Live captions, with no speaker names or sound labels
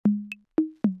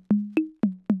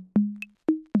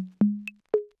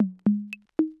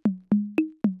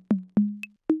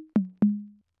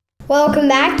Welcome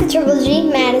back to Triple G.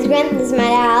 My name is Gwen. This is my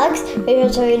dad Alex. We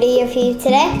have a video for you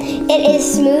today. It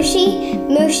is Smooshy,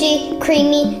 Mushy,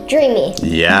 Creamy, Dreamy.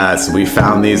 Yes, we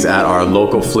found these at our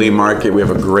local flea market. We have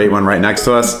a great one right next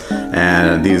to us,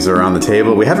 and these are on the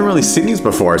table. We haven't really seen these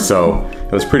before, so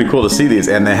it was pretty cool to see these.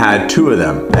 And they had two of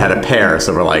them. They had a pair,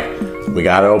 so we're like, we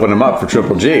gotta open them up for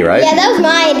Triple G, right? Yeah, that was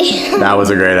my idea. That was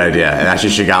a great idea. And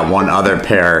actually, she got one other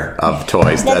pair of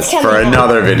toys. That's for out.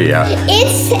 another video.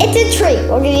 It's a treat.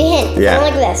 We'll give you a hint. Yeah.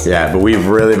 Something like this. Yeah, but we've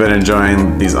really been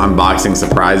enjoying these unboxing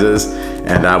surprises,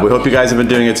 and we hope you guys have been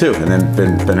doing it too. And then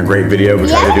been a great video. We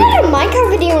haven't done a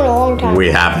Minecraft video in a long time. We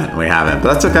haven't,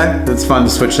 but that's okay. It's fun to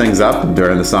switch things up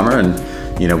during the summer, and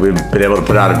you know, we've been able to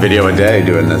put out a video a day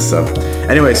doing this. So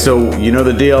anyway, so you know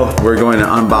the deal. We're going to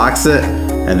unbox it,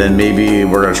 and then maybe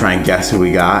we're gonna try and guess who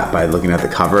we got by looking at the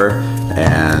cover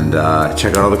and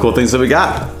check out all the cool things that we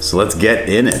got. So let's get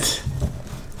in it.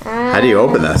 How do you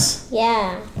open this?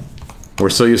 Yeah. We're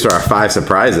so used to our 5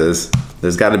 surprises.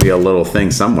 There's got to be a little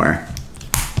thing somewhere.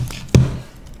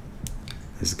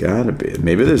 There's got to be.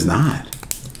 Maybe there's not.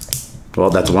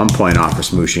 Well, that's 1 point off for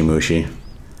Smooshy Mushy.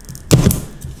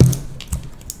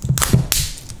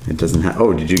 It doesn't have.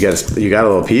 Oh, did you get? You got a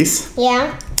little piece?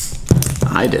 Yeah.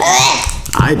 I didn't.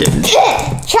 I didn't.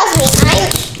 Trust me,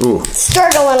 I'm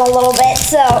struggling a little bit,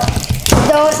 so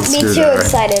don't be too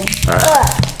excited. All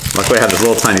right. Luckily, I have this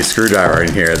little tiny screwdriver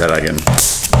in here that I can.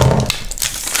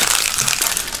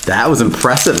 That was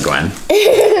impressive, Gwen.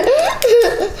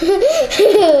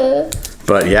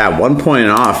 But yeah, 1 point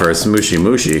off for Smooshy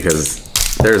Mushy because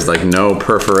there's like no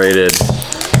perforated.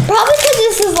 Probably because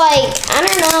this is like, I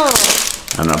don't know.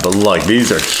 But look,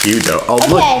 these are cute though. Oh,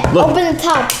 okay, look. Open the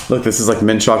top. Look, this is like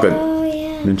mint chocolate. Oh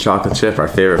yeah. Mint chocolate chip, our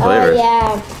favorite flavor. Oh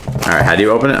yeah. All right, how do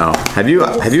you open it? Oh, have you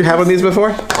had one of these before?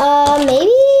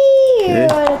 Maybe.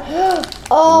 Yeah.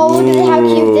 Oh, look at how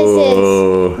cute this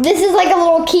is. This is like a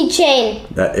little keychain.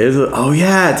 That is. Oh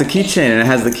yeah, it's a keychain and it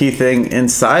has the key thing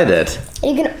inside it.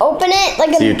 And you can open it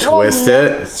like so you twist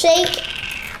it. Shake.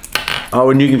 Oh,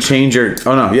 and you can change your.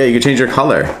 Oh no, yeah, you can change your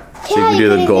color. So you can do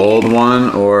the gold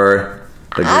one or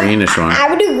the greenish one. I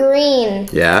would do green.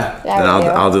 Yeah. Then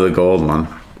I'll do the gold one.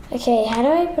 Okay, how do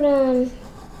I put on?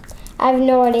 I have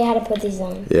no idea how to put these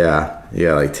on. Yeah,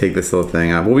 like take this little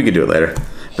thing off. Well, we could do it later.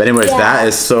 But anyways, that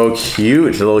is so cute.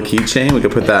 It's a little keychain. We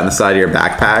could put that on the side of your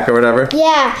backpack or whatever.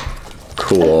 Yeah.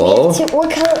 Cool.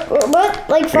 What color? What?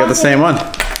 Like? I got the same one.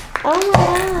 Oh my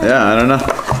god. Yeah, I don't know.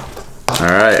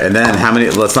 All right, and then how many?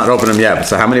 Let's not open them yet.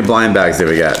 So how many blind bags did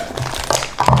we get?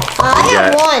 I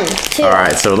got 1, 2. All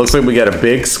right, so it looks like we got a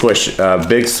big squish,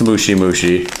 big Smooshy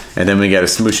Mushy, and then we get a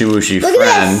Smooshy Mushy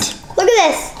friend. Look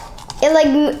at this. It like,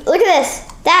 look at this.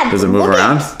 Dad. Does it move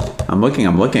around? I'm looking.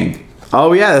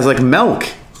 Oh yeah, there's like milk.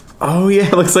 Oh yeah,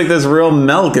 it looks like there's real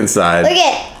milk inside. Look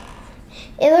it.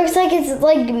 It looks like it's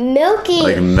like milky.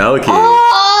 Like milky.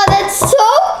 Oh, that's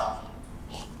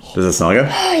so. Does it smell good?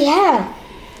 Oh yeah.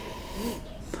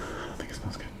 I think it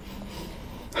smells good.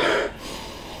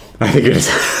 I think you're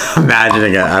just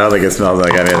imagining it. I don't think it smells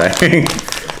like anything.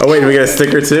 Oh wait, do we get a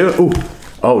sticker too? Ooh.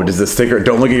 Oh, does the sticker?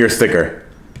 Don't look at your sticker.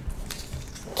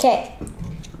 Okay.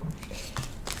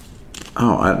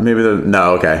 Oh, maybe they're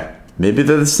no. Okay. Maybe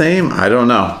they're the same. I don't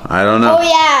know. Oh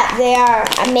yeah, they are.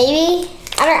 Maybe.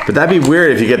 I don't. But that'd be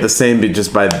weird if you get the same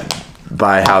just by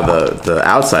how the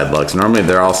outside looks. Normally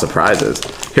they're all surprises.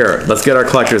 Here, let's get our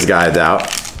collector's guides out.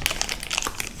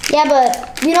 Yeah,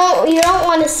 but you don't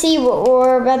want to see what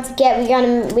we're about to get. We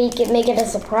gotta make it a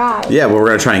surprise. Yeah, well, we're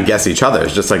gonna try and guess each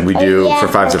other's, just like we do for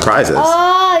 5 surprises.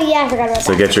 Oh yeah, I forgot about that.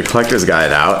 So get your collector's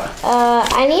guide out.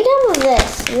 I need help with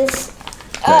this. This.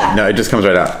 No, it just comes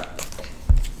right out.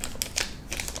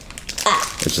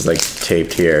 It's just like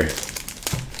taped here.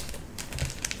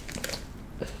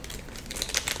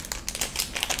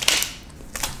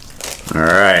 All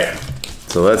right.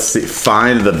 So let's see.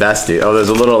 Find the bestie. Oh, there's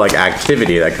a little like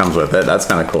activity that comes with it. That's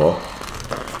kind of cool.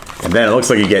 And then it looks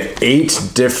like you get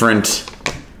 8 different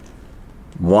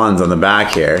ones on the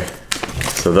back here.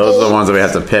 So those are the ones that we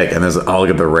have to pick. And there's, oh,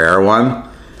 look at the rare one.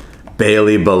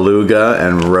 Bailey Beluga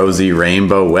and Rosie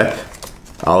Rainbow Whip.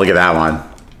 Oh, look at that one.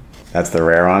 That's the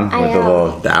rare one with the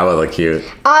little. That would look cute.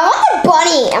 I want the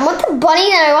bunny. I want the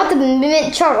bunny, and I want the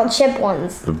mint chocolate chip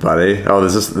ones. The bunny. Oh,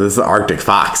 this is the Arctic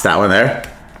fox. That one there.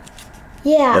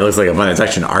 Yeah. It looks like a bunny. It's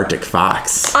actually an Arctic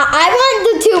fox. I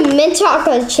want the 2 mint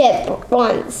chocolate chip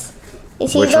ones. You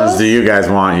see Which those? ones do you guys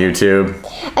want, YouTube?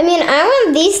 I mean, I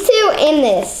want these 2 and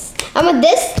this. I want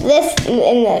this,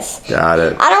 and this. Got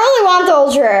it. I don't really want the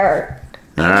ultra rare.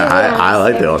 All right, I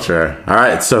like the ultra rare. All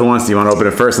right, so who wants? Do you want to open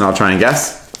it first, and I'll try and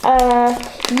guess?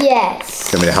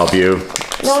 Yes. Want me to help you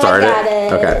start I got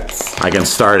it? Okay. I can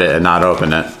start it and not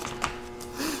open it.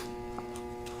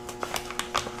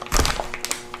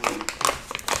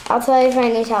 I'll tell you if I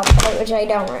need help, which I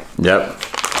don't. Right? Yep.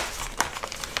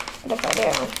 What if I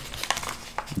do?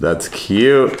 That's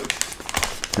cute.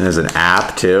 And there's an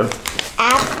app too.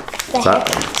 App.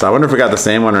 So I wonder if we got the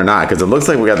same one or not, because it looks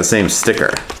like we got the same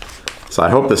sticker. So I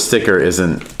hope the sticker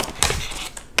isn't.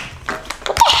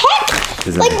 What the heck?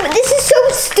 Like, this is so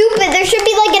stupid. There should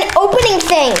be like an opening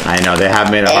thing. I know, they have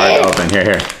made it hard to open.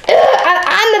 Here.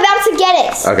 I'm about to get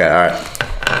it. Okay, alright.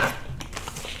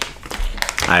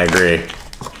 I agree.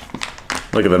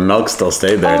 Look at the milk still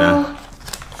stayed there now.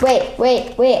 Wait.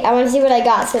 I want to see what I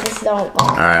got so this don't.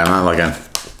 Alright, I'm not looking.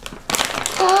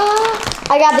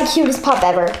 I got the cutest pup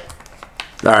ever.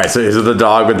 Alright, so is it the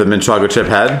dog with the mint chocolate chip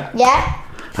head? Yeah.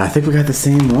 I think we got the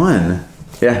same one.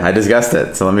 Yeah, I just guessed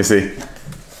it. So let me see.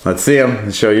 Let's see him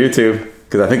and show YouTube.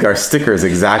 Because I think our sticker is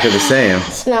exactly the same.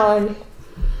 Smell him.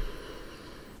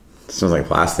 Smells like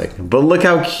plastic. But look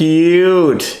how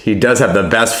cute. He does have the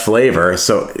best flavor.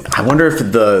 So I wonder if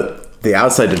the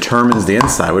outside determines the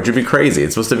inside, which would be crazy.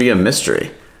 It's supposed to be a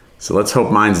mystery. So let's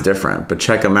hope mine's different. But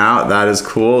check him out. That is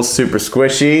cool. Super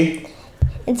squishy.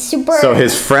 It's super. So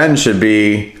his friend should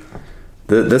be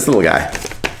this little guy.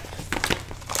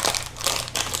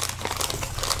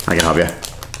 I can help you.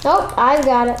 Nope, I've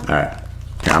got it. All right.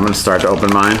 Here, I'm going to start to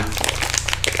open mine.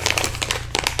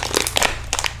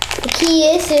 The key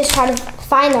is to just try to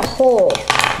find a hole.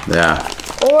 Yeah.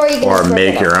 Or you can Or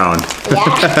make your own.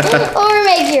 Yeah. Or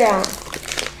make your own.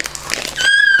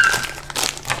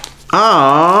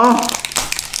 Aww.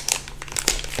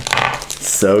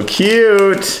 So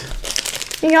cute.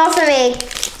 You can also make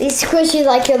these squishies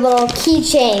like your little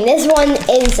keychain. This one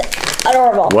is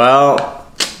adorable. Well,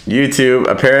 YouTube,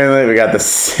 apparently we got the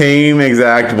same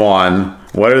exact one.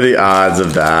 What are the odds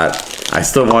of that? I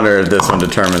still wonder if this one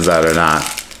determines that or not.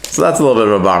 So that's a little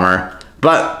bit of a bummer.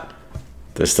 But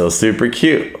they're still super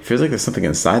cute. Feels like there's something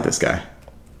inside this guy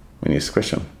when you squish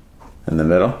him. In the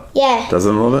middle? Yeah. Does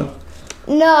it a little bit?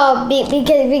 No,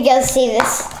 because see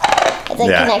this? It's like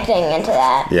connecting into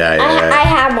that. Yeah. I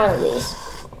have one of these.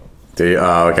 Do you?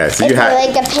 Oh, okay. So it's you have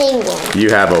like a penguin. You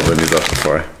have opened these up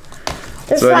before.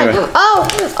 It's so fun. anyway. Oh,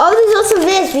 there's also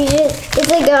this. It's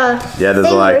like a. Yeah, there's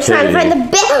a lot of trying to find the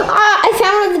I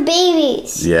found one of the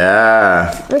babies.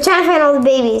 Yeah. We're trying to find all the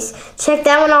babies. Check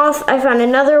that one off. I found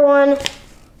another one.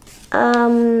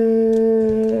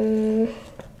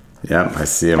 Yep, I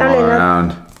see them all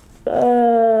around.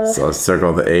 So let's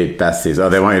circle the 8 besties. Oh,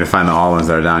 they want you to find the all ones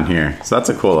that are down here. So that's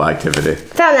a cool activity.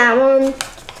 Found that one.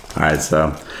 Alright,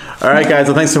 alright guys,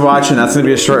 well thanks for watching. That's going to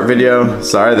be a short video.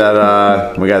 Sorry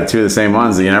that we got 2 of the same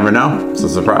ones. You never know. It's a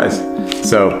surprise.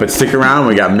 So, but stick around.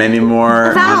 We got many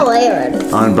more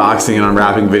unboxing and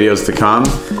unwrapping videos to come.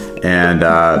 And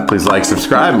please like,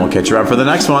 subscribe, and we'll catch you up for the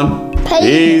next one.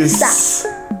 Peace.